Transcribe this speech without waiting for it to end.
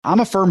I'm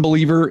a firm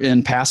believer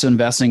in passive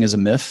investing as a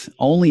myth,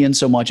 only in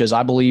so much as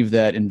I believe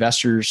that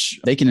investors,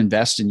 they can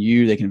invest in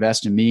you, they can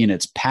invest in me, and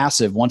it's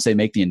passive once they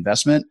make the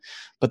investment.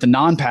 But the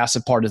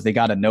non-passive part is they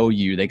got to know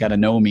you, they got to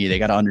know me, they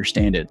got to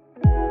understand it.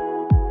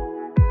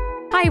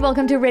 Hi,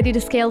 welcome to Ready to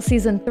Scale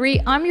Season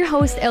 3. I'm your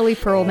host, Ellie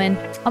Perlman.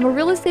 I'm a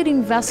real estate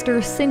investor,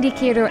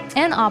 syndicator,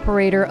 and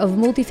operator of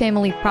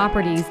multifamily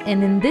properties.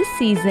 And in this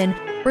season,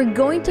 we're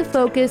going to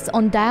focus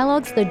on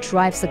dialogues that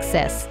drive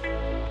success.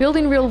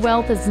 Building real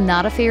wealth is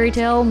not a fairy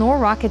tale nor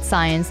rocket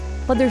science,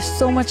 but there's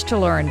so much to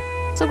learn.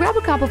 So grab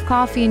a cup of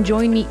coffee and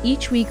join me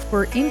each week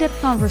for in-depth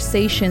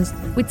conversations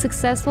with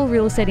successful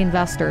real estate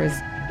investors.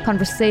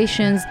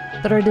 Conversations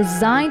that are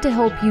designed to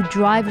help you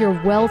drive your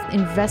wealth,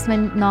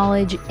 investment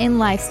knowledge, and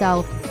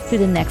lifestyle to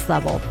the next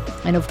level.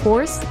 And of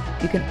course,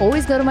 you can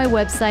always go to my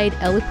website,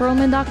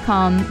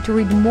 ellieperlman.com, to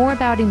read more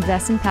about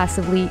investing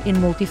passively in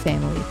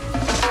multifamily.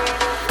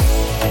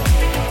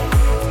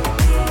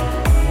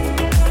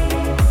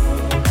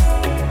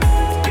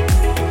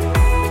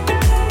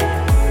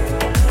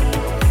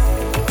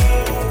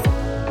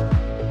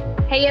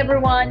 Hey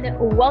everyone,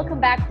 welcome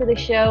back to the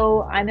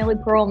show. I'm Ellie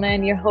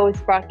Perlman, your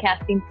host,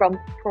 broadcasting from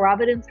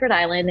Providence, Rhode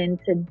Island, and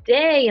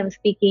today I'm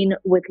speaking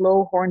with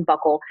Lo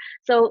Hornbuckle.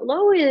 So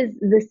Lo is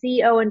the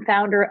CEO and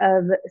founder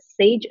of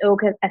Sage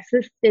Oak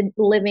Assisted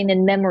Living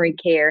and Memory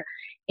Care,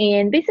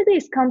 and basically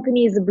his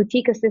company is a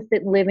boutique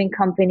assisted living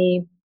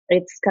company.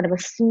 It's kind of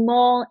a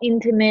small,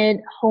 intimate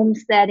home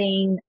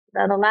setting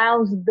that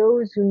allows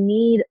those who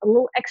need a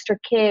little extra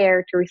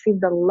care to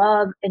receive the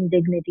love and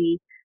dignity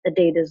that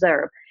they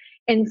deserve.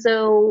 And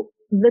so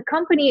the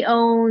company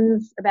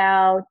owns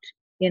about,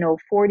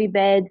 40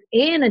 beds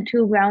and a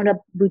 2 ground-up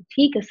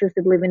boutique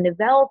assisted living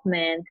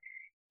development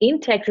in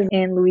Texas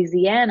and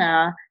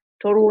Louisiana,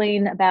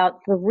 totaling about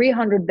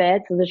 300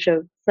 beds.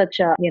 So that's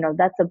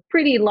a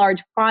pretty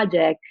large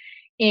project.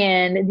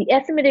 And the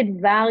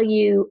estimated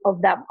value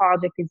of that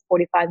project is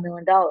 $45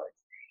 million.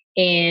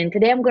 And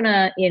today I'm going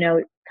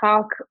to,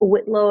 talk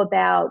with Lo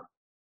about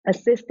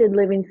assisted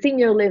living,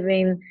 senior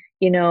living,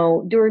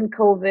 during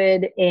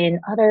COVID and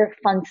other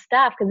fun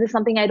stuff, because this is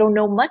something I don't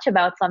know much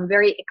about. So I'm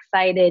very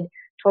excited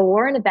to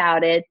learn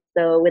about it.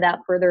 So without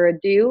further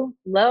ado,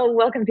 Lo,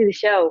 welcome to the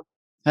show.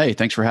 Hey,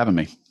 thanks for having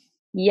me.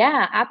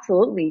 Yeah,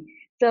 absolutely.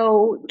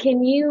 So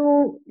can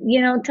you,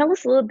 tell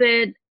us a little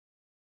bit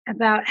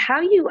about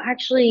how you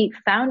actually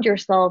found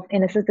yourself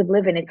in assisted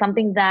living? It's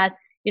something that,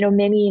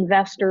 many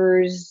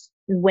investors,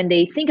 when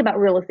they think about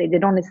real estate, they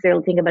don't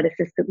necessarily think about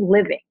assisted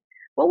living.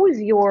 What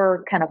was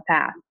your kind of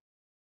path?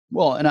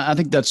 Well, and I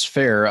think that's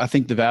fair. I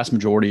think the vast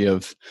majority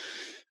of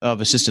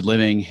assisted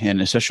living, and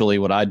especially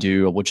what I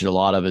do, which is a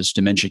lot of, is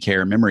dementia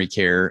care, memory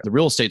care. The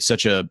real estate's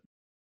such a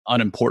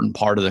unimportant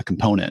part of the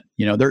component.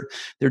 There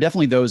are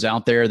definitely those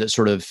out there that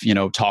sort of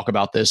talk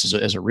about this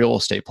as a real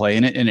estate play,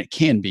 and it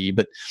can be,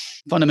 but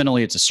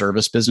fundamentally it's a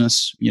service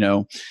business.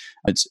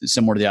 It's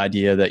similar to the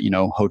idea that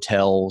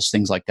hotels,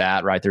 things like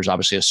that, right? There's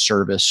obviously a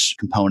service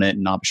component,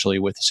 and obviously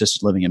with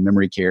assisted living and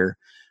memory care,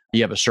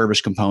 you have a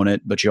service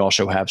component, but you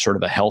also have sort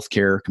of a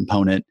healthcare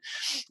component.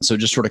 So it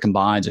just sort of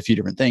combines a few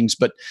different things.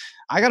 But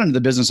I got into the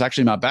business,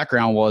 actually, my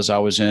background was I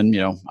was in,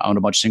 I owned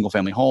a bunch of single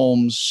family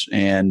homes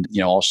and,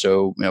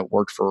 also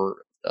worked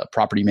for a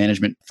property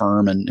management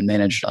firm and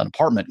managed an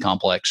apartment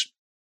complex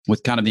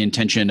with kind of the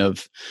intention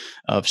of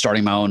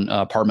starting my own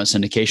apartment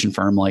syndication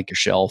firm like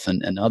yourself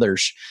and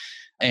others.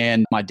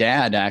 And my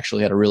dad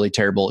actually had a really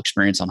terrible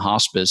experience on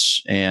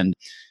hospice, and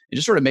it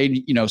just sort of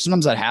made,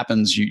 sometimes that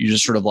happens. You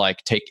just sort of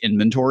like take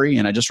inventory.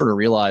 And I just sort of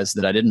realized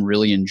that I didn't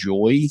really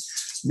enjoy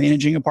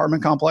managing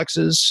apartment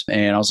complexes.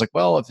 And I was like,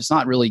 well, if it's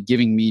not really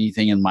giving me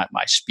anything in my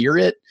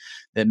spirit,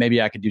 then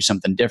maybe I could do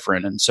something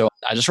different. And so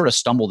I just sort of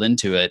stumbled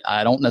into it.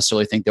 I don't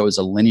necessarily think there was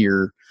a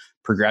linear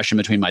progression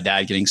between my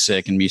dad getting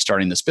sick and me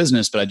starting this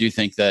business, but I do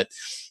think that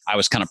I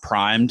was kind of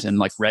primed and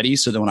like ready.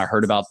 So that when I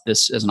heard about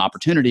this as an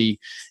opportunity,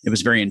 it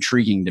was very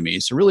intriguing to me.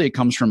 So really it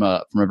comes from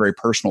a very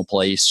personal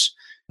place.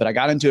 But I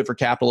got into it for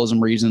capitalism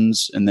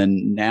reasons. And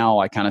then now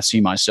I kind of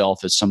see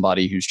myself as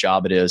somebody whose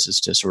job it is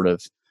to sort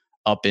of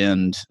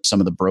upend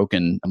some of the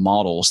broken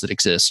models that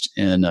exist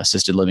in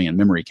assisted living and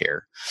memory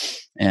care.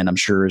 And I'm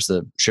sure as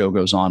the show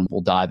goes on,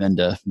 we'll dive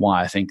into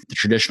why I think the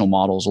traditional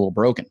model is a little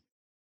broken.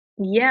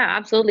 Yeah,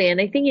 absolutely. And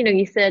I think,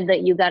 you said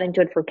that you got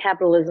into it for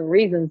capitalism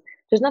reasons.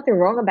 There's nothing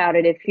wrong about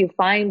it if you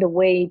find a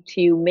way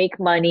to make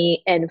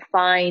money and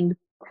find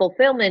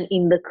fulfillment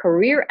in the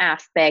career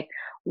aspect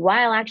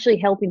while actually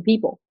helping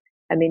people.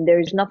 I mean,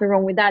 there's nothing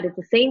wrong with that. It's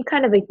the same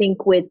kind of, I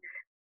think, with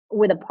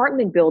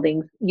apartment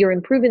buildings. You're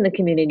improving the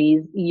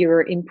communities,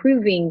 you're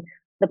improving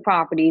the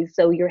properties.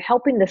 So you're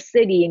helping the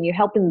city and you're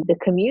helping the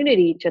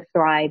community to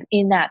thrive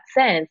in that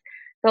sense.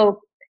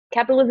 So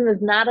capitalism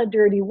is not a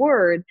dirty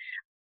word,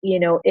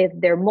 if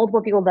there are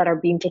multiple people that are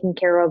being taken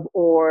care of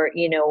or,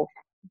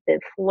 that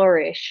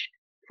flourish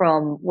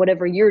from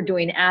whatever you're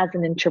doing as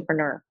an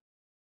entrepreneur.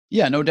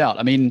 Yeah, no doubt.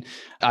 I mean,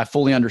 I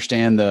fully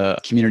understand the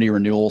community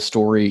renewal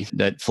story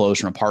that flows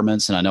from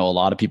apartments. And I know a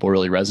lot of people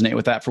really resonate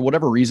with that for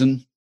whatever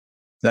reason.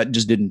 That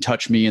just didn't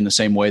touch me in the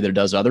same way that it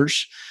does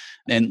others.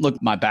 And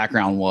look, my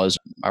background was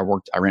I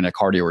ran a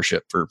car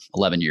dealership for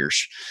 11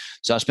 years.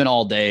 So I spent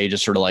all day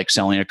just sort of like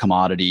selling a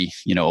commodity,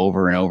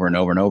 over and over and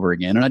over and over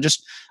again. And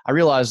I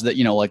realized that,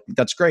 like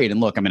that's great. And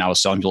look, I mean, I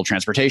was selling people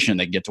transportation,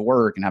 they get to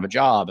work and have a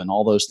job and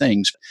all those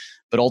things.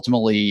 But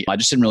ultimately, I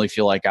just didn't really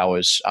feel like I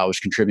was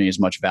contributing as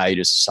much value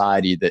to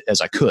society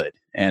as I could.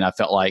 And I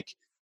felt like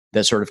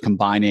that sort of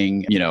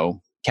combining,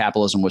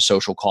 capitalism with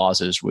social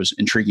causes was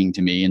intriguing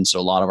to me. And so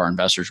a lot of our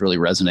investors really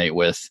resonate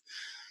with,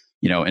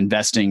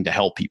 investing to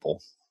help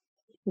people.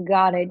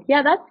 Got it.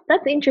 Yeah,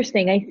 that's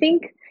interesting. I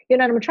think,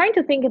 I'm trying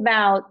to think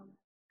about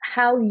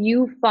how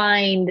you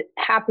find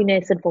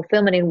happiness and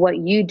fulfillment in what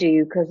you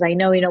do. Because I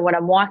know, when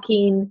I'm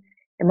walking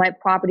in my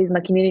properties,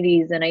 my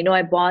communities, and I know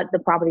I bought the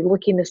property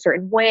looking a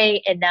certain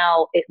way, and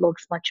now it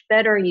looks much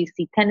better. You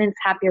see tenants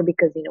happier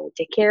because, we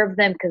take care of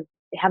them because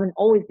they haven't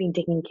always been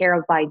taken care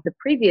of by the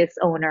previous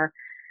owner.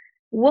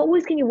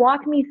 Can you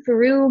walk me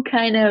through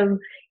kind of,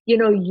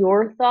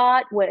 your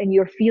thought and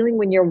your feeling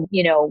when you're,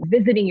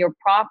 visiting your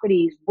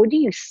properties? What do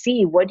you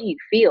see? What do you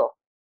feel?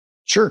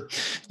 Sure.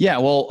 Yeah.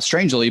 Well,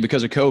 strangely,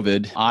 because of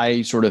COVID,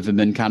 I sort of have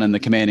been kind of in the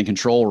command and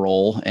control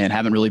role and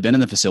haven't really been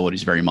in the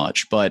facilities very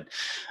much. But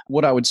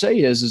what I would say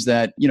is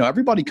that,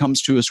 everybody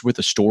comes to us with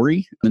a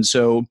story. And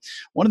so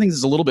one of the things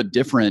that's a little bit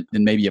different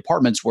than maybe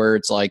apartments where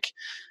it's like,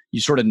 you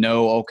sort of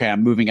know, okay,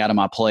 I'm moving out of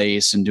my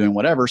place and doing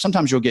whatever.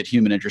 Sometimes you'll get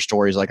human interest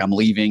stories like I'm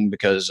leaving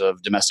because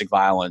of domestic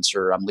violence,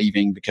 or I'm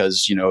leaving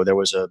because, there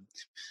was a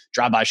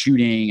drive-by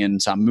shooting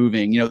and so I'm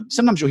moving.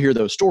 Sometimes you'll hear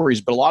those stories,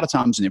 but a lot of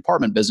times in the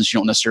apartment business, you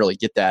don't necessarily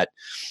get that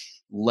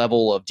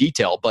level of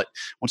detail. But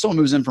when someone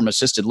moves in from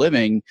assisted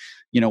living,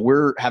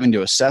 we're having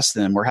to assess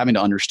them. We're having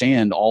to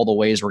understand all the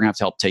ways we're going to have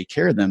to help take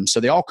care of them.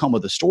 So they all come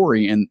with a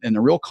story. And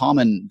the real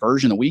common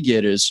version that we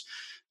get is,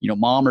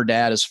 mom or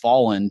dad has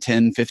fallen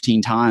 10,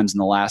 15 times in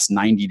the last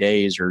 90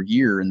 days or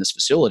year in this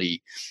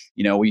facility.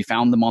 We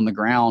found them on the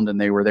ground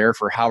and they were there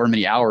for however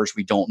many hours,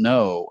 we don't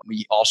know.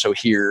 We also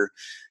hear,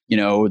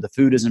 the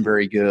food isn't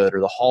very good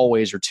or the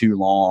hallways are too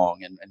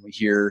long. And we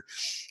hear,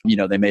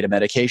 they made a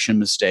medication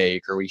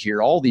mistake, or we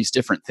hear all these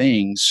different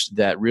things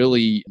that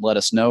really let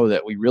us know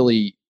that we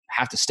really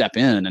have to step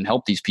in and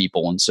help these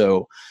people. And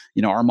so,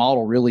 our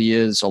model really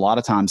is a lot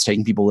of times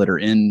taking people that are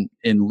in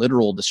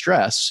literal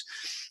distress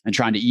and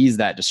trying to ease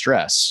that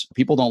distress.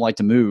 People don't like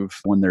to move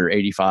when they're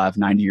 85,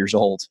 90 years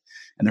old,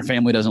 and their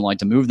family doesn't like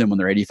to move them when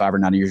they're 85 or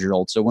 90 years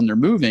old. So when they're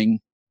moving,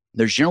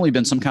 there's generally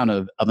been some kind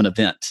of an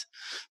event,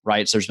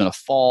 right? So there's been a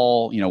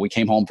fall, we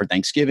came home for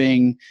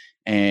Thanksgiving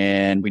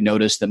and we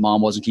noticed that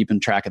mom wasn't keeping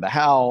track of the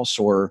house,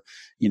 or,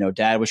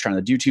 dad was trying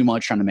to do too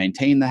much, trying to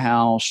maintain the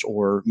house,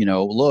 or,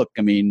 look,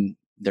 I mean,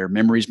 their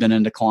memory's been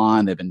in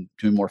decline. They've been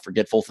doing more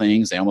forgetful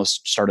things. They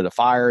almost started a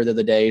fire the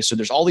other day. So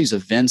there's all these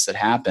events that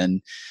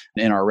happen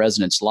in our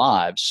residents'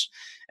 lives.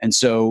 And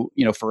so,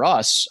 for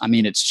us, I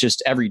mean, it's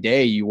just every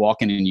day you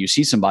walk in and you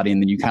see somebody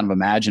and then you kind of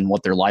imagine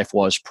what their life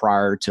was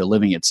prior to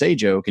living at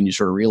Sage Oak. And you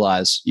sort of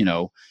realize,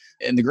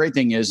 and the great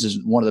thing is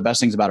one of the best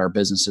things about our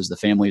business is the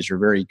families are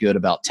very good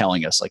about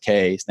telling us like,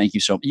 hey, thank you.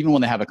 So even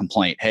when they have a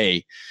complaint,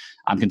 hey,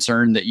 I'm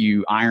concerned that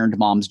you ironed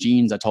mom's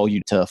jeans. I told you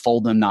to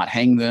fold them, not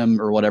hang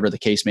them, or whatever the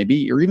case may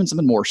be, or even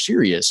something more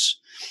serious.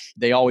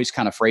 They always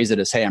kind of phrase it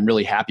as, hey, I'm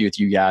really happy with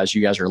you guys.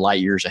 You guys are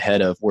light years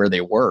ahead of where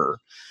they were.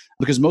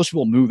 Because most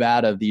people move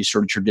out of these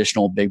sort of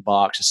traditional big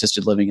box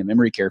assisted living and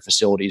memory care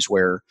facilities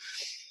where,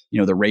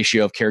 the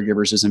ratio of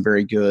caregivers isn't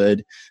very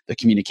good. The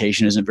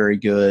communication isn't very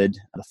good.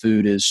 The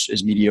food is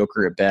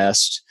mediocre at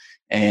best.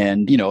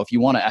 And, if you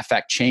want to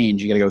affect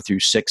change, you got to go through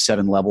 6,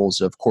 7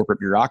 levels of corporate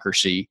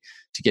bureaucracy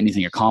to get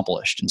anything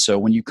accomplished. And so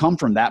when you come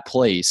from that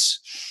place,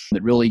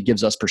 it really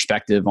gives us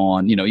perspective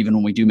on, even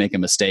when we do make a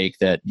mistake,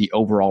 that the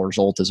overall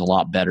result is a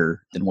lot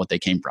better than what they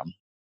came from.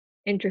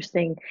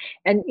 Interesting.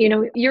 And,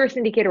 you're a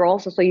syndicator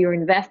also, so you're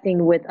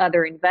investing with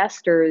other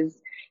investors.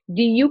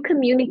 Do you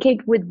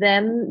communicate with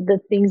them the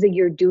things that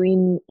you're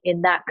doing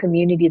in that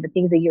community, the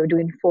things that you're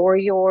doing for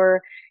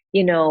your,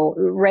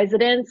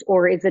 residents?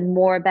 Or is it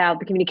more about,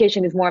 the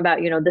communication is more about,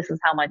 this is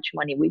how much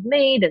money we've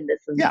made and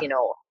this is,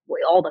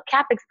 all the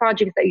CapEx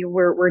projects that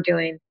we're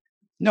doing?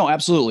 No,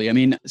 absolutely. I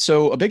mean,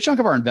 so a big chunk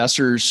of our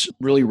investors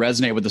really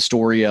resonate with the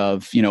story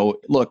of,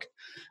 look,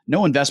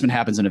 no investment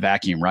happens in a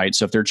vacuum, right?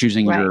 So if they're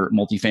choosing your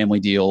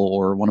multifamily deal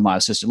or one of my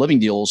assisted living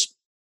deals,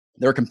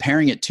 they're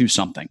comparing it to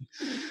something.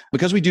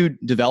 Because we do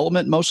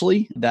development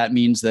mostly, that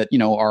means that,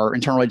 our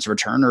internal rates of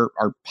return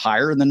are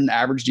higher than an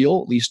average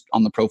deal, at least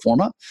on the pro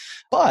forma.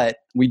 But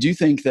we do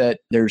think that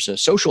there's a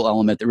social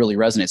element that really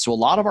resonates. So a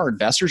lot of our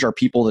investors are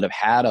people that have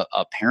had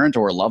a parent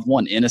or a loved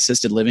one in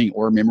assisted living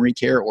or memory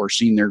care, or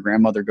seen their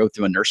grandmother go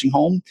through a nursing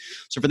home.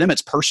 So for them,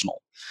 it's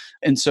personal.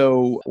 And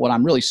so what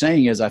I'm really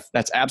saying is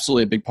that's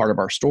absolutely a big part of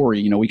our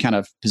story. We kind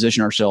of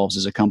position ourselves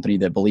as a company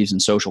that believes in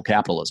social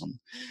capitalism.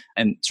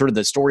 And sort of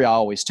the story I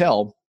always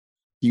tell,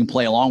 you can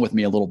play along with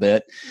me a little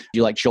bit. Do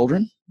you like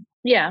children?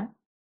 Yeah.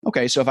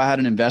 Okay. So if I had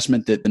an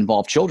investment that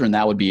involved children,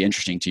 that would be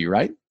interesting to you,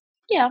 right?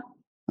 Yeah.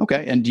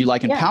 Okay. And do you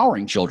like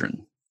empowering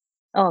children?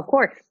 Oh, of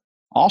course.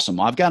 Awesome.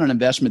 I've got an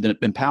investment that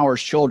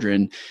empowers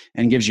children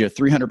and gives you a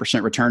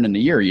 300% return in a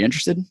year. Are you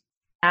interested?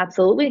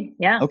 Absolutely.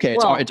 Yeah. Okay,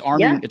 Well,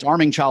 yeah. it's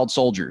arming child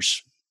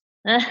soldiers.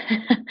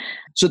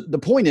 So the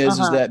point is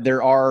Uh-huh. that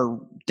there are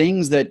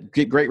things that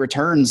get great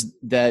returns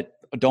that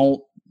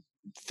don't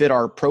fit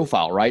our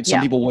profile, right? Some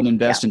Yeah. people would Yeah.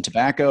 invest in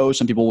tobacco,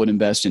 some people would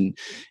invest in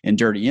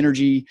dirty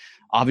energy.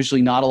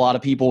 Obviously, not a lot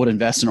of people would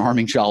invest in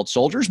arming child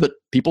soldiers, but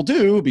people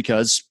do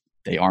because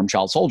they arm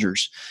child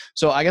soldiers.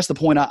 So I guess the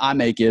point I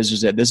make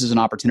is that this is an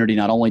opportunity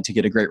not only to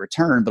get a great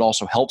return, but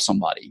also help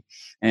somebody.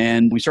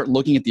 And we start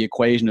looking at the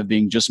equation of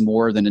being just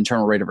more than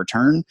internal rate of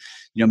return.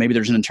 Maybe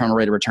there's an internal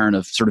rate of return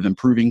of sort of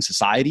improving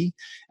society.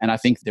 And I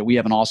think that we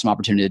have an awesome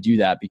opportunity to do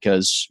that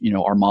because,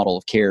 our model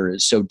of care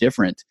is so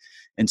different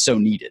and so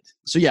needed.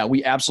 So yeah,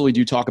 we absolutely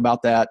do talk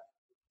about that.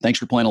 Thanks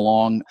for playing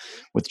along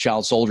with the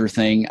child soldier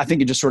thing. I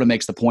think it just sort of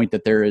makes the point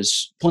that there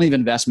is plenty of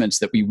investments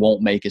that we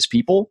won't make as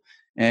people.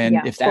 And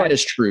Yeah. if that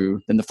is true,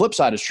 then the flip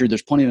side is true.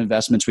 There's plenty of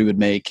investments we would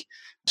make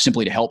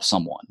simply to help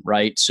someone,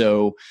 right?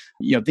 So,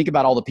 think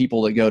about all the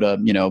people that go to,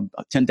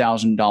 a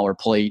 $10,000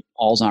 plate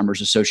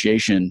Alzheimer's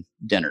Association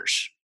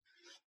dinners.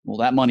 Well,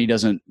 that money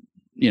doesn't,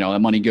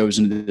 that money goes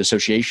into the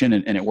association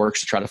and it works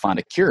to try to find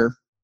a cure.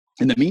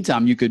 In the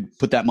meantime, you could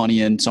put that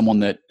money in someone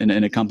that in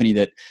a company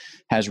that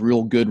has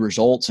real good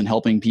results in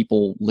helping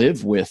people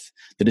live with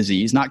the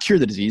disease, not cure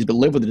the disease, but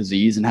live with the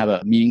disease and have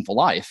a meaningful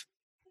life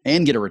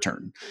and get a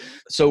return.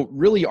 So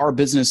really our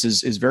business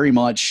is very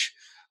much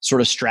sort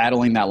of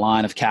straddling that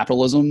line of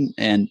capitalism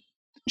and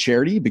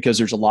charity, because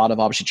there's a lot of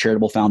obviously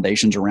charitable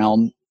foundations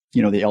around,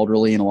 the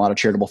elderly, and a lot of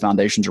charitable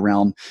foundations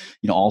around,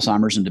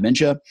 Alzheimer's and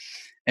dementia.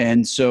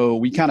 And so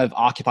we kind of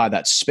occupy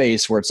that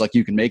space where it's like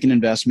you can make an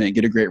investment,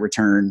 get a great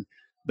return,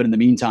 but in the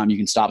meantime, you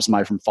can stop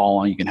somebody from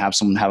falling. You can have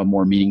someone have a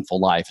more meaningful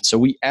life. And so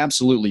we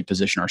absolutely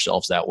position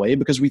ourselves that way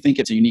because we think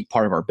it's a unique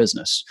part of our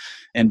business.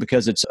 And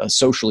because it's a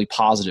socially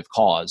positive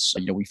cause,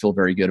 we feel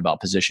very good about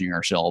positioning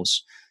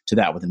ourselves to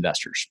that with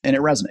investors. And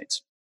it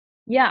resonates.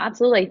 Yeah,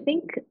 absolutely. I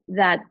think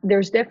that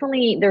there's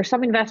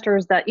some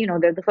investors that,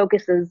 the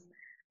focus is,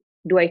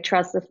 do I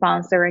trust the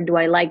sponsor and do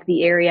I like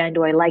the area and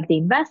do I like the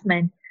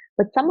investment?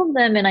 But some of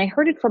them, and I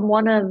heard it from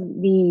one of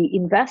the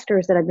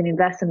investors that I've been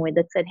investing with,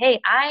 that said, hey,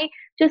 I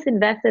just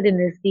invested in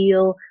this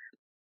deal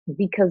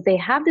because they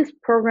have this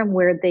program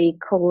where they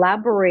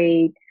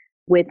collaborate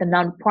with a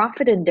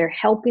nonprofit and they're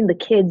helping the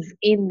kids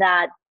in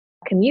that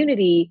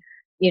community,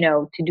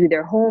 to do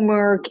their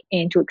homework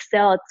and to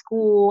excel at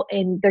school.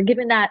 And they're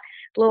giving that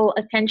little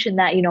attention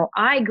that,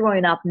 I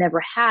growing up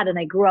never had. And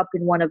I grew up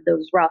in one of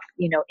those rough,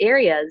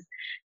 areas.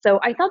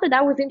 So I thought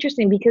that was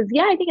interesting because,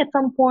 yeah, I think at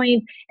some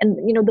point, and,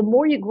 the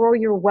more you grow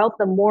your wealth,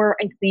 the more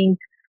I think,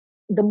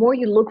 the more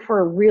you look for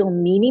a real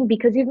meaning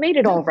because you've made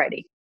it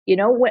already.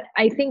 What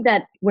I think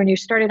that when you're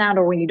starting out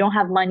or when you don't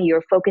have money,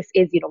 your focus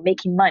is,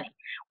 making money.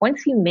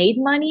 Once you made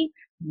money,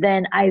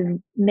 then I've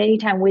many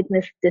times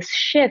witnessed this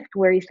shift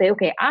where you say,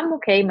 okay, I'm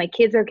okay. My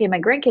kids are okay. My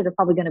grandkids are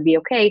probably going to be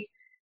okay.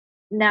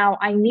 Now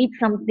I need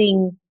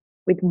something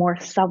with more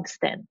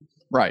substance.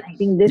 Right. I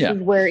think this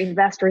is where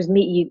investors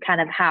meet you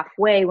kind of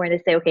halfway, where they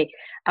say, okay,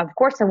 of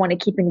course I want to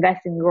keep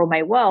investing and grow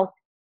my wealth,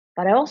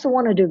 but I also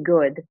want to do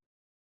good.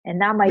 And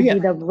that might be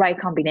the right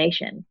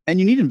combination. And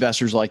you need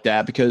investors like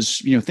that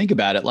because, think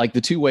about it, like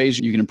the two ways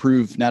you can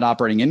improve net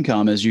operating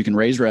income is you can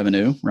raise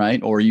revenue, right?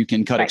 Or you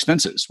can cut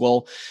expenses.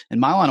 Well, in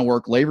my line of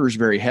work, labor is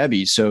very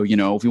heavy. So,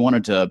 if we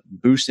wanted to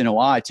boost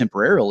NOI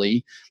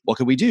temporarily, what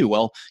could we do?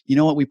 Well, you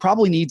know what? We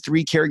probably need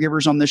 3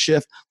 caregivers on this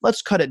shift.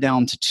 Let's cut it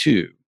down to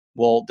 2.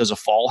 Well, does a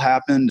fall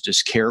happen?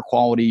 Does care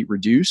quality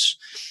reduce?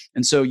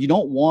 And so you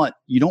don't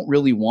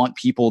really want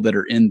people that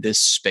are in this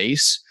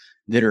space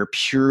that are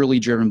purely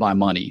driven by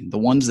money. The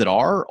ones that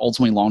are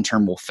ultimately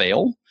long-term will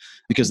fail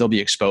because they'll be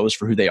exposed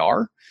for who they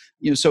are.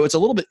 So it's a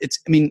little bit,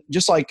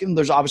 just like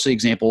there's obviously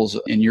examples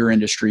in your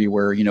industry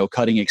where,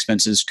 cutting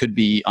expenses could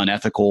be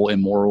unethical,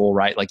 immoral,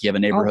 right? Like you have a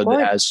neighborhood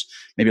that has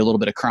maybe a little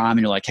bit of crime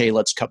and you're like, hey,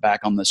 let's cut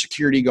back on the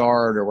security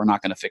guard, or we're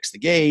not going to fix the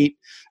gate,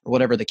 or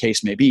whatever the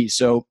case may be.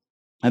 So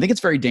I think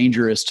it's very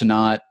dangerous to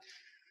not,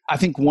 I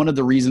think one of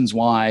the reasons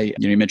why,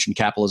 you mentioned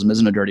capitalism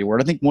isn't a dirty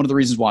word. I think one of the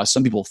reasons why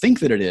some people think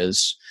that it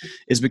is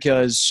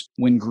because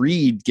when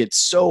greed gets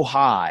so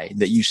high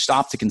that you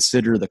stop to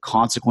consider the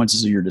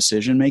consequences of your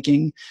decision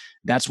making,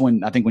 that's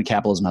when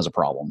capitalism has a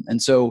problem.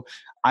 And so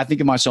I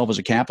think of myself as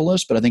a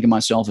capitalist, but I think of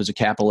myself as a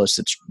capitalist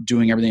that's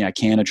doing everything I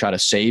can to try to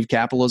save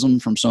capitalism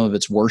from some of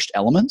its worst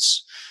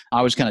elements. I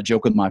always kind of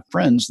joke with my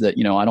friends that,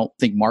 I don't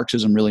think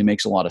Marxism really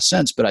makes a lot of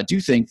sense, but I do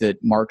think that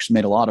Marx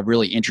made a lot of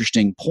really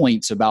interesting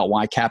points about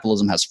why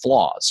capitalism has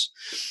flaws.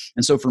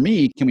 And so for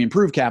me, can we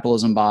improve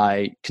capitalism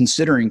by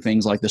considering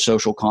things like the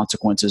social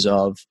consequences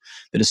of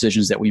the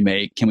decisions that we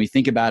make? Can we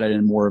think about it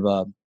in more of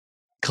a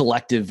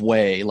collective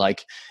way?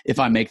 Like, if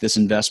I make this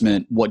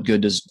investment, what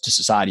good does to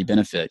society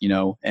benefit,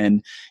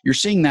 and you're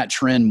seeing that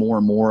trend more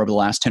and more over the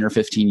last 10 or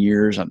 15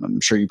 years. I'm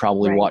sure you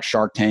probably watch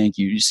Shark Tank.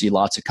 You see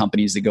lots of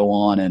companies that go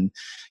on and,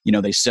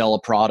 they sell a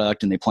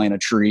product and they plant a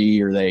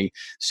tree, or they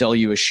sell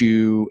you a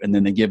shoe and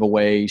then they give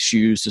away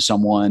shoes to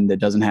someone that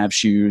doesn't have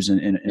shoes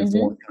in a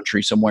foreign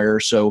country somewhere.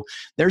 So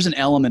there's an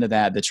element of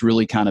that that's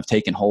really kind of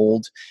taken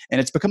hold, and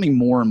it's becoming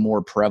more and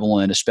more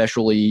prevalent,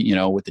 especially,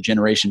 with the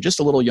generation just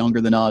a little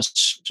younger than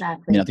us.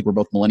 Exactly. I think we're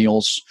both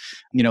millennials,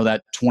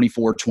 that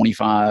 24,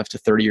 25 to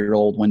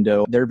 30-year-old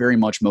window, they're very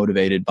much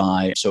motivated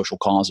by social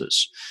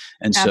causes.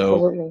 And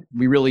so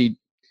we really,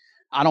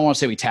 I don't want to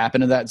say we tap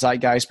into that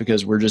zeitgeist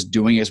because we're just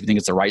doing it because we think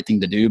it's the right thing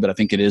to do, but I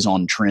think it is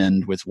on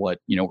trend with what,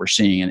 we're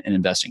seeing in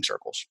investing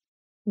circles.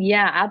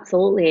 Yeah,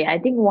 absolutely. I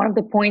think one of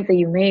the points that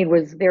you made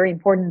was very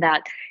important,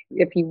 that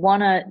if you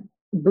want to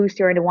boost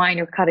your ROI and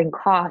you're cutting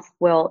costs,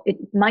 well, it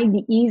might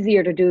be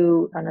easier to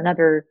do on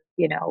another,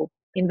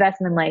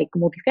 investment like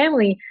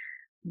multifamily,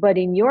 but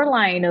in your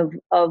line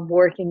of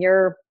work, in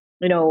your,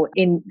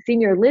 in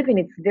senior living,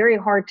 it's very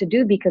hard to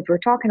do because we're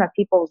talking about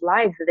people's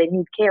lives that they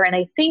need care. And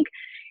I think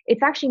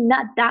it's actually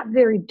not that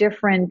very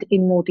different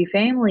in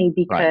multifamily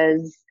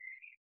because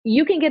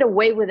you can get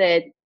away with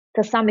it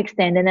to some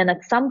extent. And then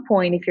at some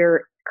point, if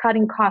you're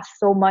cutting costs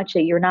so much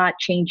that you're not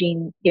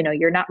changing,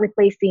 you're not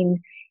replacing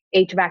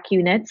HVAC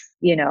units,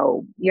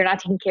 you're not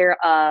taking care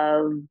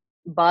of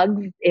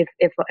bugs. If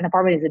an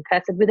apartment is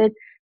infested with it,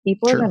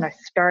 people are going to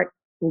start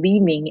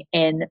leaving,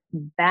 and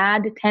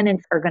bad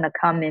tenants are going to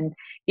come in.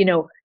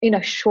 In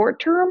a short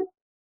term,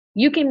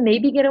 you can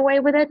maybe get away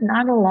with it,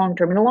 not in the long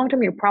term. In the long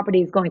term, your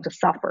property is going to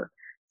suffer.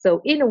 So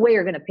in a way,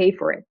 you're going to pay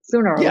for it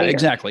sooner or later. Yeah,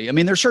 exactly. I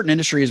mean, there's certain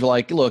industries where,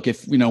 like, look,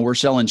 if, we're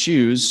selling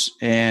shoes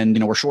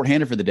and, we're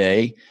shorthanded for the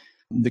day,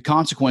 the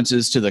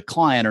consequences to the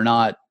client are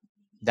not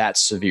that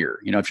severe.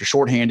 If you're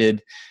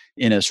shorthanded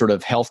in a sort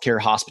of healthcare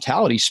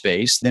hospitality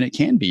space, then it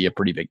can be a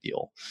pretty big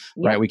deal,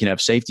 right? We can have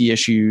safety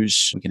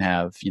issues. We can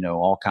have,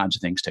 all kinds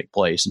of things take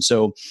place. And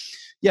so,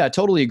 yeah, I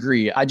totally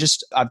agree.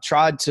 I've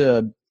tried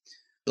to,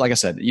 like I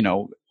said,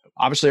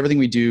 obviously everything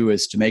we do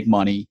is to make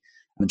money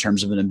in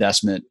terms of an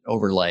investment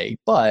overlay,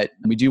 but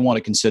we do want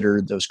to consider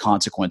those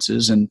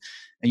consequences and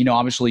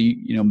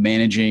obviously,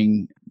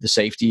 managing the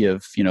safety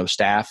of,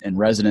 staff and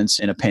residents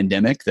in a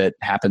pandemic that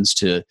happens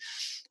to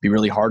be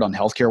really hard on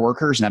healthcare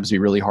workers and happens to be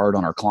really hard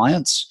on our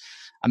clients.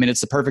 I mean,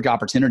 it's the perfect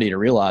opportunity to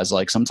realize,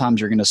 like, sometimes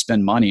you're going to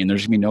spend money and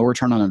there's going to be no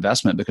return on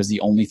investment because the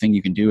only thing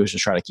you can do is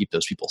just try to keep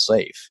those people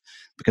safe,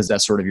 because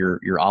that's sort of your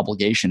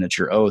obligation. It's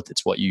your oath.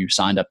 It's what you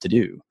signed up to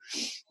do.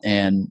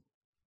 And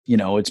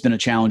it's been a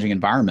challenging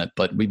environment,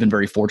 but we've been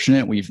very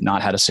fortunate. We've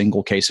not had a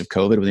single case of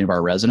COVID with any of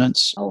our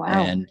residents. Oh, wow.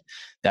 And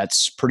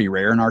that's pretty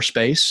rare in our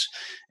space.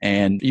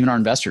 And even our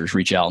investors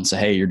reach out and say,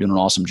 hey, you're doing an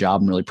awesome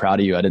job. I'm really proud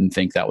of you. I didn't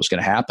think that was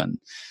going to happen.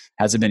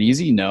 Has it been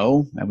easy?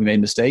 No. Have we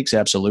made mistakes?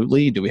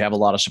 Absolutely. Do we have a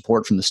lot of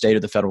support from the state or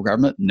the federal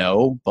government?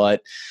 No.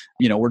 But,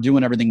 we're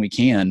doing everything we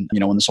can.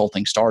 When this whole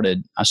thing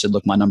started, I said,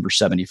 look, my number's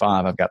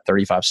 75. I've got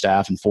 35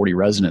 staff and 40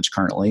 residents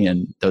currently.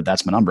 And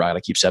that's my number. I got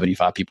to keep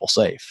 75 people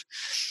safe.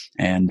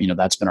 And,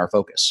 that's been our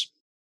focus.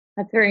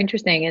 That's very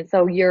interesting. And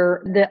so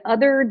the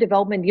other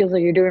development deals that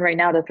you're doing right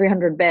now, the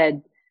 300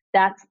 bed,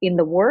 that's in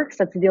the works.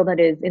 That's the deal that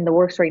is in the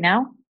works right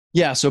now.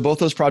 Yeah. So both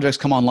those projects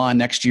come online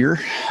next year.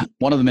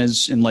 One of them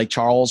is in Lake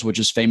Charles, which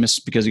is famous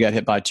because it got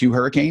hit by 2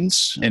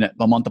 hurricanes in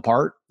a month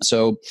apart.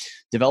 So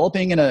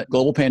developing in a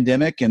global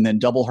pandemic and then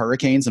double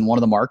hurricanes in one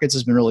of the markets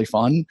has been really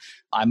fun.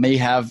 I may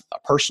have a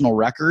personal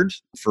record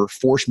for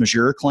force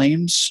majeure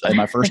claims in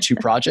my first 2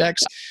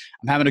 projects.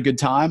 I'm having a good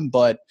time,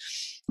 but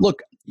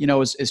look,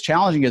 as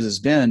challenging as it's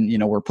been,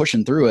 we're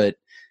pushing through it.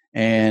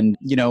 And,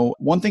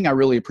 one thing I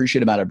really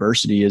appreciate about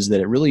adversity is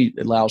that it really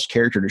allows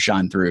character to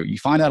shine through. You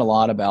find out a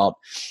lot about,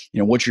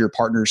 which of your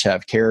partners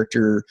have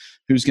character,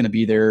 who's going to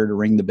be there to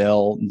ring the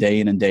bell day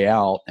in and day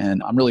out.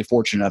 And I'm really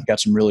fortunate. I've got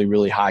some really,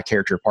 really high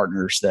character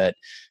partners that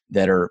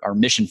are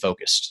mission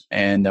focused.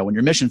 And when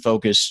you're mission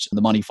focused,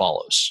 the money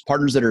follows.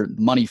 Partners that are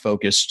money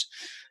focused,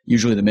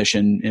 usually the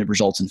mission, it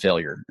results in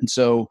failure. And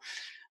so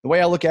the way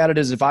I look at it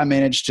is, if I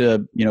manage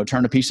to,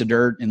 turn a piece of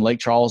dirt in Lake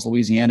Charles,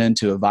 Louisiana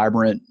into a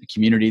vibrant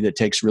community that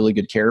takes really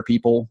good care of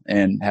people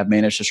and have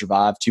managed to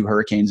survive 2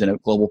 hurricanes and a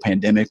global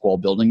pandemic while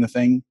building the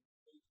thing,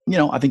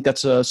 I think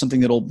that's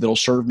something that'll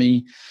serve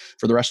me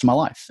for the rest of my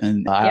life.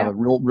 And I have a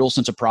real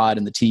sense of pride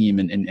in the team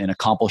and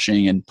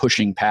accomplishing and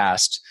pushing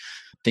past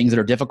things that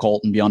are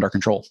difficult and beyond our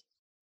control.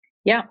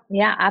 Yeah,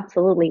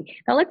 absolutely.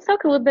 Now let's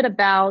talk a little bit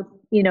about,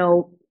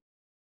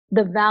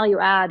 the value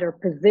add or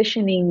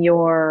positioning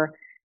your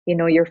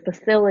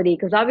facility,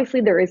 because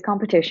obviously there is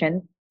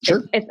competition.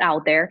 Sure. It's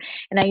out there.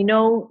 And I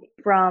know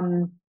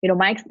from,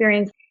 my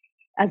experience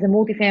as a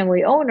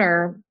multifamily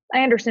owner, I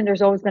understand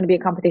there's always going to be a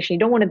competition. You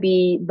don't want to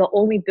be the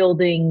only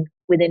building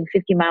within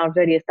 50 miles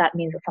radius. That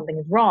means that something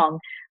is wrong.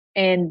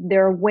 And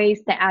there are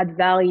ways to add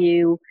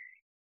value,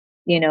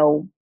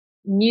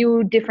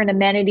 new different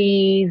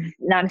amenities,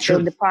 not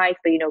necessarily the price,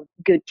 but,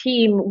 good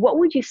team. What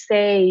would you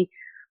say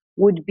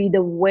would be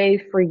the way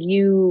for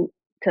you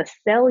to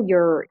sell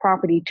your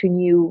property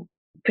to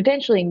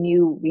potentially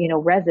new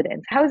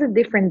residents? How is it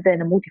different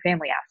than a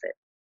multifamily asset?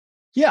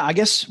 Yeah, I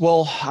guess,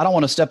 well, I don't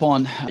want to step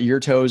on your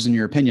toes and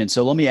your opinion.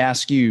 So let me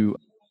ask you,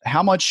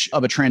 how much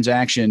of a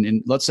transaction,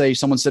 and let's say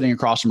someone's sitting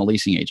across from a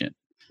leasing agent.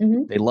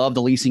 They love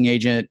the leasing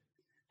agent,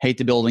 hate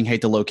the building,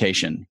 hate the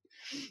location.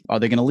 Are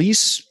they going to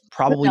lease?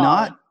 Probably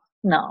not.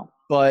 No.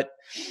 But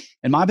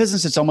in my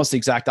business, it's almost the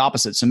exact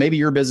opposite. So maybe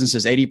your business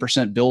is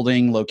 80%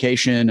 building,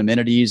 location,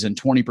 amenities, and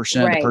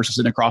 20% the person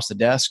sitting across the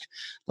desk.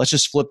 Let's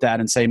just flip that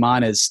and say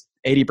mine is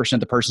 80%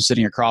 the person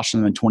sitting across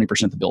from them and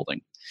 20% the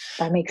building.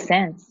 That makes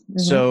sense.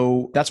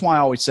 So that's why I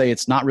always say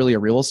it's not really a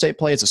real estate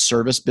play. It's a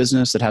service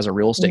business that has a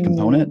real estate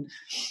component.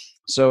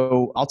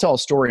 So I'll tell a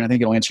story and I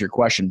think it'll answer your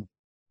question.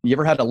 You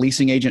ever had a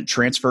leasing agent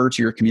transfer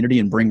to your community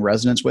and bring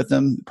residents with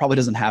them? It probably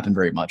doesn't happen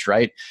very much,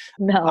 right?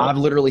 No. I've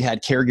literally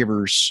had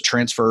caregivers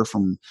transfer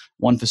from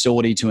one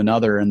facility to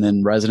another, and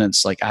then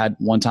residents, like I had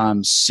one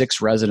time 6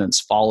 residents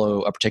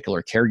follow a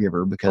particular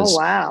caregiver because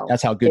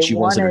that's how good she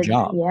was at her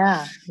job.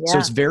 Yeah. So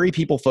it's very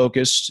people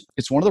focused.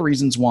 It's one of the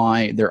reasons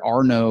why there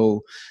are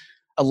no,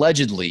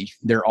 allegedly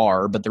there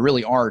are, but there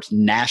really aren't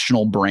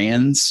national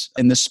brands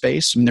in this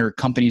space. I mean, there are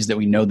companies that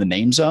we know the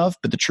names of,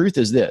 but the truth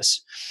is this,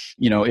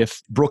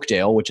 if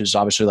Brookdale, which is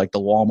obviously like the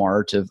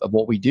Walmart of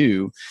what we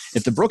do,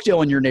 if the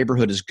Brookdale in your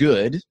neighborhood is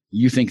good,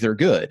 you think they're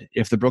good.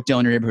 If the Brookdale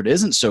in your neighborhood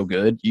isn't so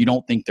good, you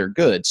don't think they're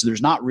good. So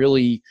there's not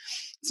really,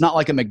 it's not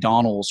like a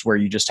McDonald's where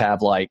you just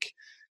have like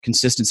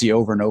consistency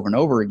over and over and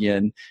over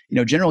again.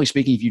 Generally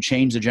speaking, if you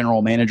change the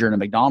general manager in a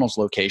McDonald's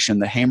location,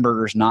 the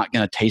hamburger's not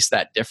going to taste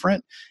that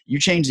different. You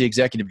change the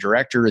executive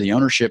director or the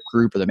ownership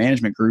group or the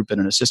management group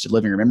in an assisted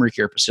living or memory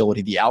care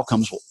facility, the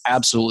outcomes will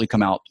absolutely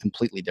come out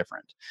completely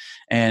different.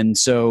 And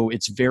so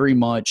it's very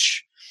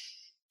much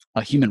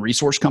a human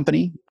resource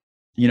company.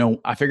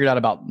 I figured out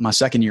about my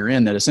second year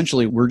in that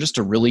essentially we're just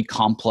a really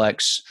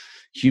complex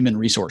human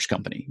resource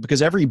company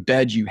because every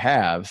bed you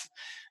have,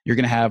 you're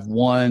going to have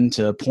 1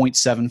 to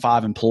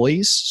 0.75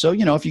 employees. So,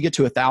 if you get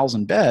to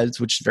 1,000 beds,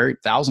 which is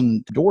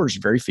 1,000 doors,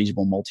 very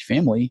feasible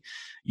multifamily,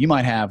 you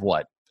might have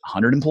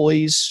 100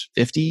 employees,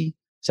 50,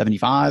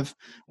 75.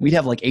 We'd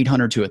have like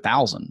 800 to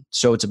 1,000.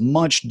 So it's a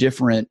much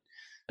different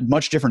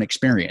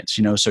experience,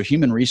 so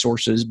human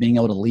resources, being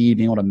able to lead,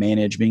 being able to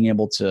manage, being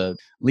able to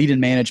lead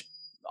and manage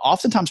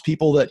oftentimes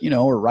people that,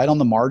 are right on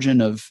the margin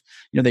of,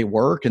 they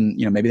work and,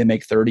 maybe they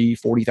make $30,000,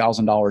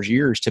 $40,000 a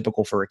year is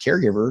typical for a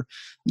caregiver,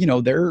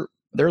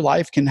 their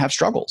life can have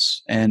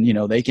struggles and,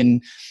 they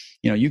can,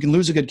 you can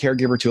lose a good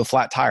caregiver to a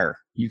flat tire.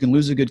 You can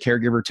lose a good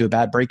caregiver to a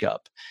bad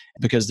breakup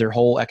because their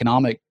whole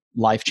economic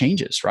life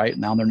changes, right?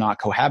 Now they're not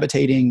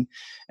cohabitating.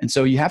 And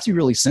so you have to be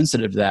really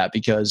sensitive to that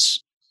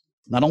because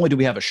not only do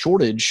we have a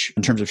shortage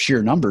in terms of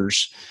sheer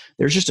numbers,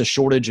 there's just a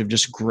shortage of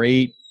just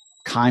great,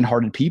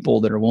 kind-hearted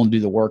people that are willing to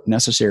do the work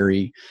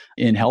necessary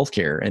in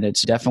healthcare. And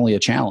it's definitely a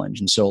challenge.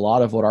 And so a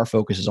lot of what our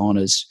focus is on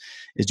is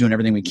doing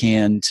everything we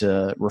can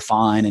to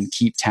refine and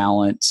keep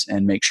talent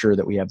and make sure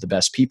that we have the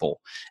best people.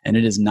 And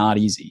it is not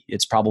easy.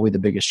 It's probably the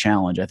biggest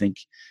challenge. I think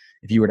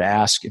if you were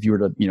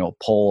to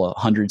poll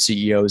 100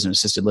 CEOs in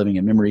assisted living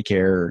and memory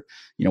care,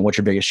 what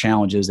your biggest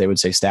challenge is, they would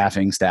say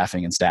staffing,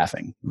 staffing, and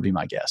staffing would be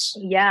my guess.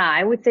 Yeah,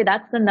 I would say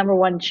that's the number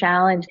one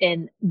challenge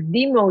and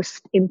the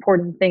most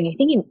important thing. I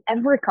think in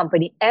every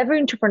company, every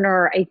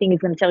entrepreneur, I think is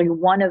going to tell you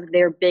one of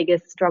their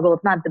biggest struggle,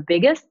 if not the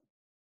biggest,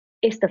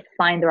 is to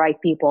find the right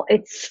people.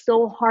 It's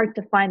so hard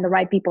to find the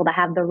right people that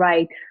have the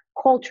right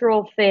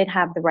cultural fit,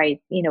 have the right,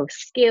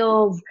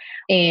 skills.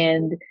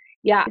 And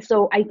yeah,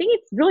 so I think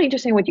it's really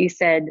interesting what you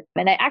said.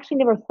 And I actually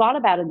never thought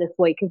about it this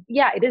way because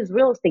it is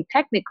real estate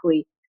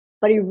technically,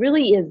 but it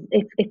really is,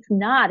 it's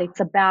not, it's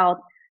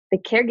about the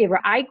caregiver.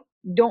 I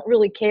don't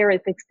really care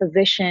if it's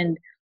positioned,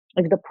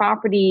 if the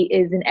property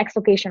is in X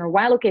location or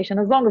Y location,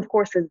 as long as, of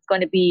course, it's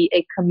going to be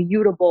a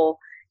commutable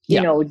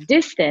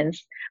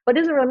distance, but it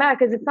doesn't really matter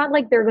because it's not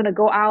like they're going to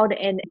go out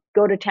and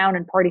go to town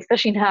and party,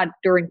 especially not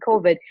during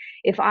COVID.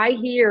 If I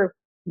hear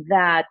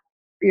that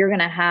you're going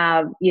to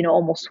have,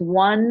 almost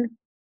 1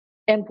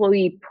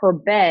 employee per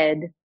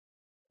bed,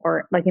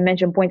 or like you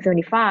mentioned,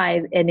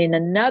 0.75, and in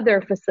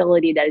another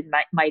facility that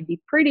might be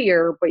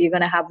prettier, but you're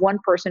going to have 1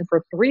 person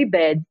for 3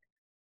 beds,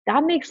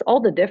 that makes all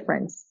the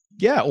difference.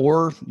 Yeah.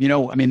 Or,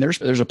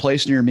 there's a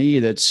place near me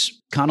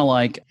that's kind of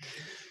like,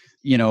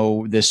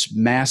 this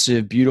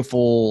massive,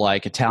 beautiful,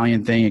 like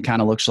Italian thing. It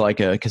kind of looks like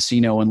a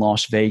casino in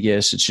Las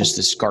Vegas. It's just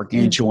this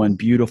gargantuan,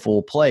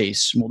 beautiful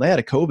place. Well, they had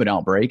a COVID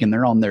outbreak and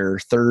they're on their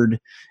 3rd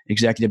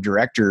executive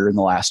director in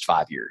the last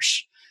 5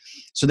 years.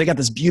 So they got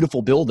this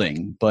beautiful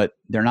building, but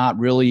they're not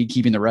really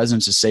keeping the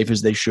residents as safe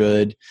as they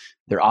should.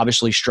 They're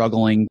obviously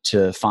struggling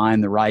to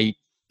find the right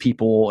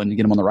people and to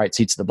get them on the right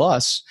seats of the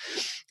bus.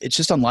 It's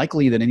just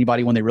unlikely that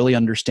anybody, when they really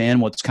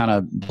understand what's kind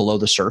of below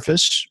the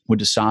surface, would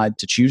decide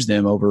to choose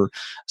them over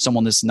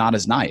someone that's not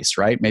as nice,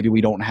 right? Maybe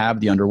we don't have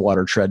the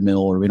underwater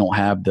treadmill or we don't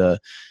have the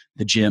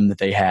gym that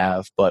they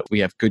have, but we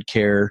have good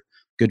care,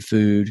 good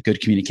food,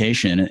 good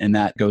communication, and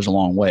that goes a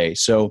long way.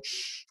 So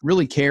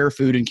really care,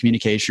 food, and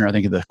communication are, I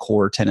think, the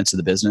core tenets of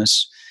the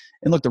business.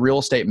 And look, the real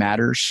estate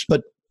matters,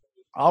 but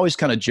I always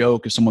kind of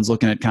joke if someone's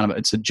looking at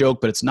it's a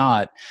joke, but it's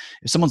not.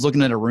 If someone's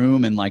looking at a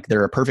room and like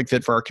they're a perfect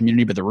fit for our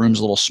community, but the room's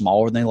a little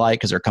smaller than they like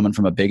because they're coming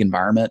from a big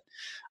environment,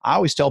 I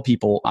always tell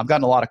people I've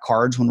gotten a lot of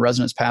cards when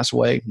residents pass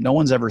away. No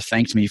one's ever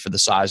thanked me for the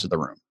size of the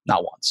room.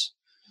 Not once.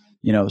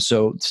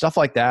 So stuff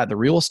like that, the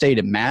real estate,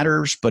 it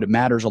matters, but it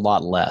matters a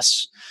lot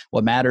less.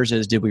 What matters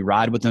is, did we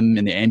ride with them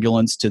in the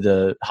ambulance to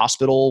the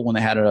hospital when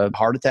they had a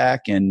heart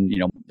attack and,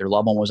 their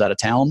loved one was out of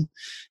town?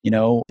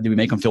 Did we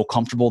make them feel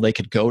comfortable they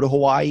could go to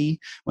Hawaii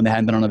when they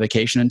hadn't been on a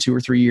vacation in 2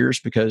 or 3 years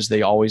because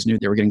they always knew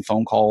they were getting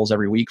phone calls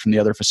every week from the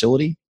other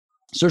facility?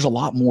 So there's a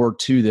lot more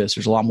to this.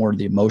 There's a lot more to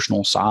the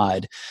emotional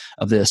side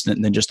of this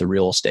than just the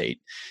real estate.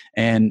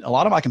 And a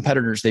lot of my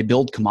competitors, they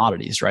build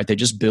commodities, right? They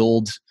just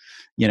build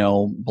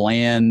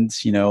bland,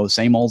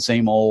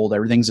 same old,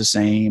 everything's the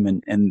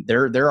same. And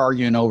they're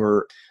arguing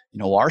over,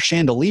 our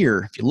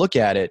chandelier, if you look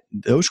at it,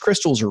 those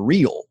crystals are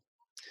real.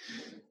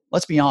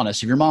 Let's be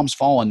honest. If your mom's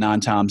fallen 9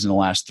 times in the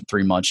last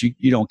 3 months,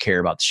 you don't care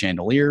about the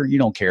chandelier. You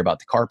don't care about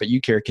the carpet. You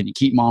care, can you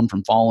keep mom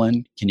from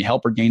falling? Can you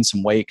help her gain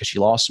some weight because she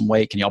lost some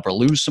weight? Can you help her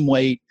lose some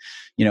weight?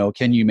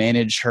 Can you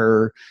manage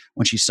her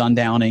when she's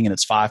sundowning and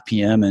it's 5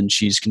 p.m. and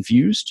she's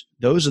confused?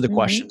 Those are the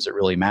questions that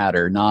really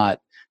matter,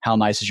 not how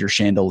nice is your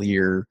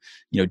chandelier?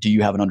 Do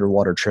you have an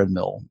underwater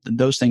treadmill?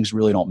 Those things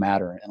really don't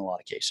matter in a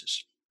lot of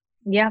cases.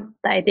 Yeah,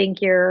 I think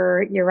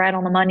you're right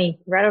on the money.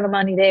 Right on the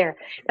money there.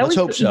 Let's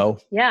hope so.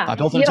 Yeah. I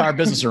built an entire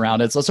business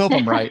around it. So let's hope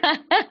I'm right.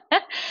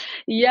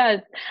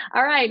 Yes.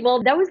 All right.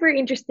 Well, that was very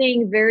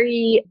interesting,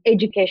 very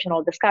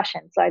educational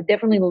discussion. So I've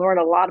definitely learned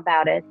a lot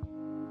about it.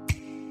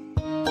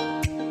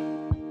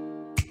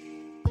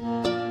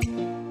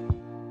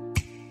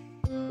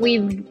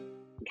 We've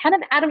kind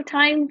of out of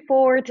time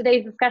for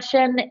today's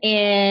discussion,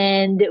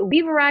 and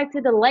we've arrived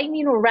to the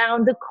lightning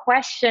round of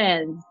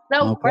questions.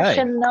 So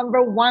Question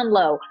number 1,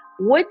 Lo,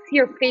 what's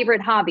your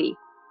favorite hobby?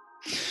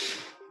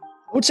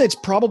 I would say it's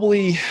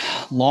probably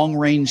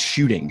long-range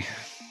shooting.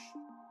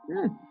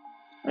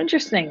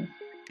 Interesting.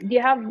 Do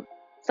you have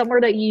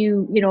somewhere that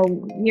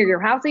near your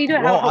house that you do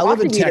it? Well, I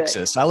live in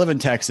Texas.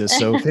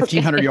 So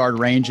 1,500-yard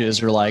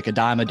ranges are like a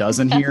dime a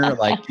dozen here.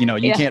 Like,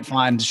 you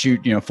can't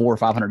shoot 400 or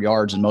 500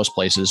 yards in most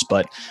places,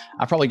 but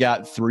I've probably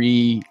got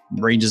 3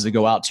 ranges that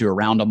go out to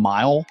around a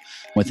mile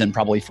within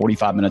probably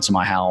 45 minutes of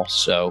my house.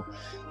 So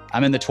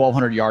I'm in the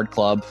 1,200-yard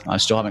club. I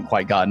still haven't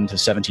quite gotten to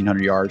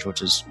 1,700 yards,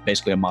 which is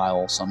basically a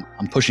mile. So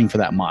I'm pushing for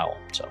that mile.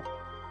 So.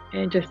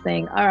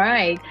 Interesting. All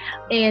right.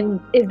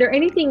 And is there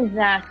anything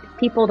that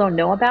people don't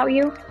know about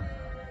you?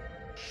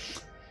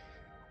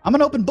 I'm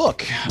an open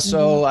book.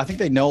 So I think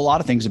they know a lot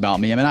of things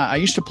about me. I mean, I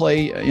used to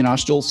play, I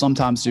still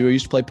sometimes do. I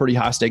used to play pretty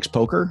high stakes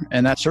poker,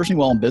 and that serves me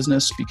well in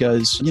business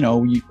because,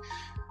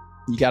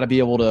 you got to be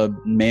able to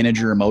manage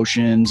your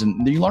emotions,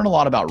 and you learn a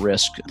lot about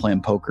risk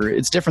playing poker.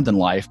 It's different than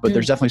life, but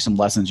there's definitely some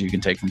lessons you can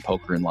take from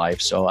poker in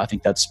life. So I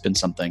think that's been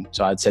something.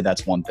 So I'd say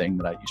that's one thing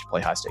that I used to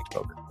play high stakes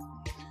poker.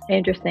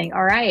 Interesting.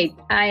 All right.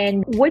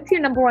 And what's your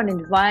number one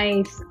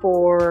advice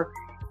for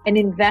an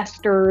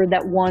investor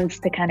that wants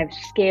to kind of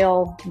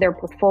scale their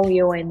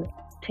portfolio and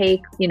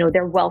take,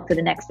 their wealth to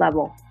the next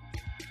level?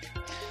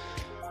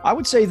 I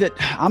would say that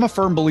I'm a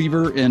firm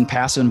believer in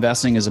passive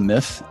investing as a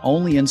myth,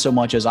 only in so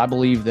much as I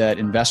believe that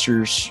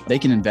investors, they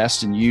can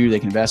invest in you, they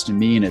can invest in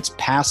me, and it's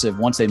passive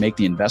once they make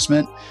the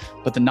investment.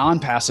 But the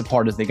non-passive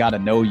part is they got to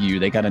know you,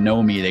 they got to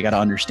know me, they got to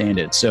understand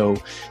it. So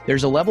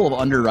there's a level of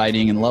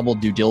underwriting and level of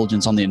due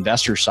diligence on the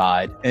investor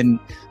side. And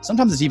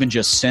sometimes it's even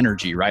just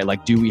synergy, right?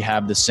 Like, do we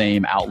have the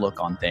same outlook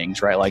on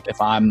things, right? Like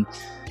if I'm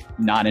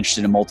not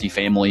interested in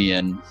multifamily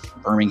in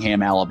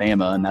Birmingham,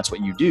 Alabama, and that's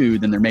what you do,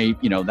 then there may,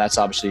 that's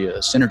obviously a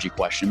synergy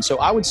question. So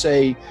I would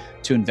say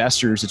to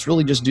investors, it's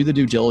really just do the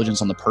due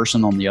diligence on the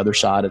person on the other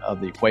side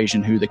of the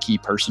equation, who the key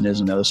person is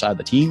on the other side of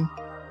the team.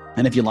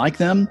 And if you like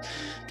them,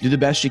 do the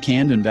best you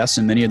can to invest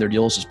in many of their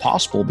deals as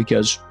possible,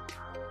 because,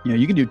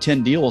 you can do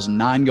 10 deals and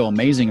 9 go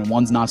amazing and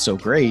one's not so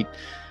great.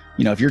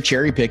 If you're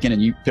cherry picking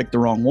and you pick the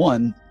wrong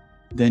one,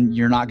 then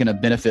you're not going to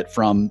benefit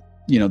from,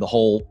 the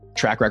whole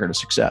track record of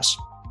success.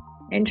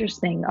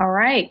 Interesting. All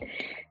right.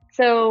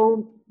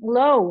 So,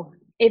 Lo,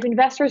 if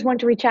investors want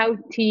to reach out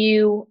to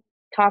you,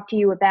 talk to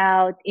you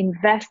about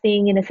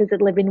investing in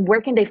assisted living,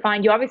 where can they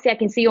find you? Obviously, I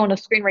can see you on the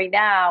screen right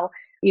now.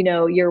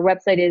 Your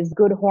website is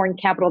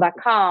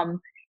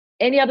goodhorncapital.com.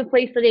 Any other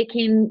place that they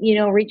can,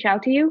 reach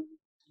out to you?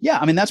 Yeah,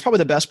 I mean, that's probably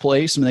the best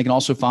place. I mean, they can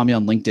also find me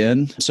on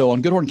LinkedIn. So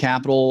on Good Horn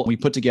Capital, we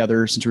put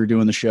together, since we were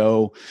doing the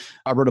show,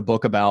 I wrote a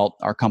book about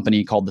our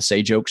company called The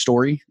Say-Joke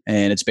Story.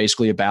 And it's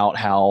basically about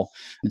how,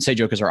 and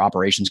Say-Joke is our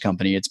operations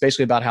company. It's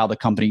basically about how the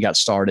company got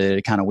started.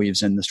 It kind of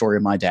weaves in the story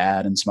of my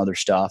dad and some other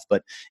stuff.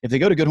 But if they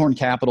go to Good Horn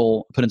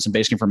Capital, put in some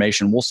basic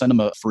information, we'll send them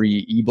a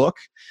free ebook.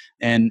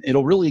 And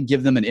it'll really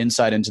give them an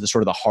insight into the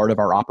sort of the heart of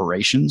our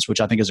operations,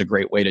 which I think is a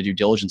great way to do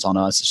diligence on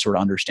us, to sort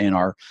of understand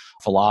our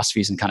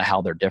philosophies and kind of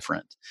how they're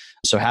different.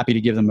 So happy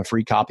to give them a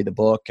free copy of the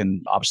book.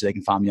 And obviously they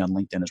can find me on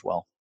LinkedIn as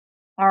well.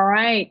 All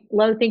right.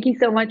 Lo, thank you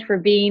so much for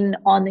being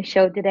on the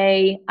show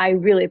today. I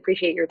really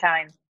appreciate your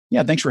time.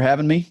 Yeah, thanks for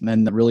having me,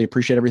 and I really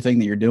appreciate everything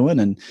that you're doing.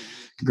 And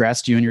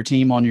congrats to you and your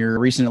team on your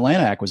recent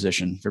Atlanta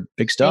acquisition. For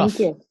big stuff.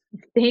 Thank you.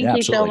 Thank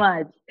you so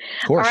much.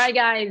 Of course. All right,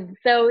 guys.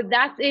 So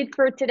that's it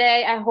for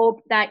today. I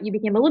hope that you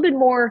became a little bit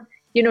more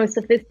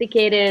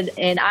sophisticated,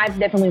 and I've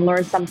definitely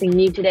learned something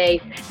new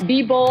today.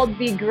 Be bold,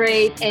 be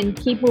great, and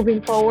keep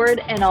moving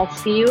forward. And I'll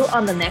see you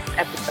on the next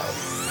episode.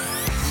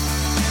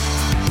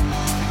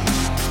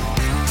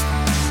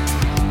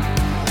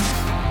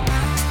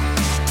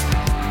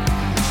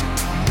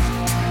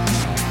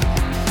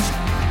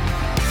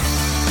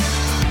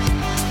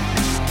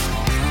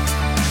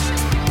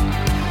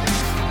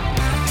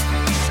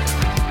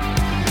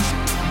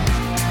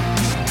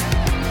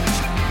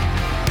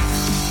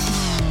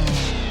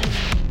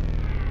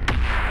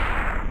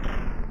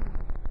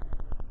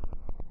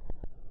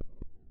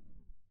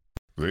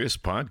 This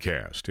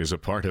podcast is a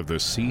part of the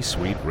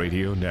C-Suite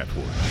Radio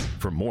Network.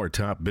 For more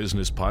top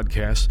business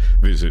podcasts,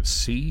 visit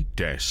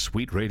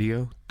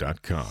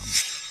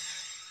c-suiteradio.com.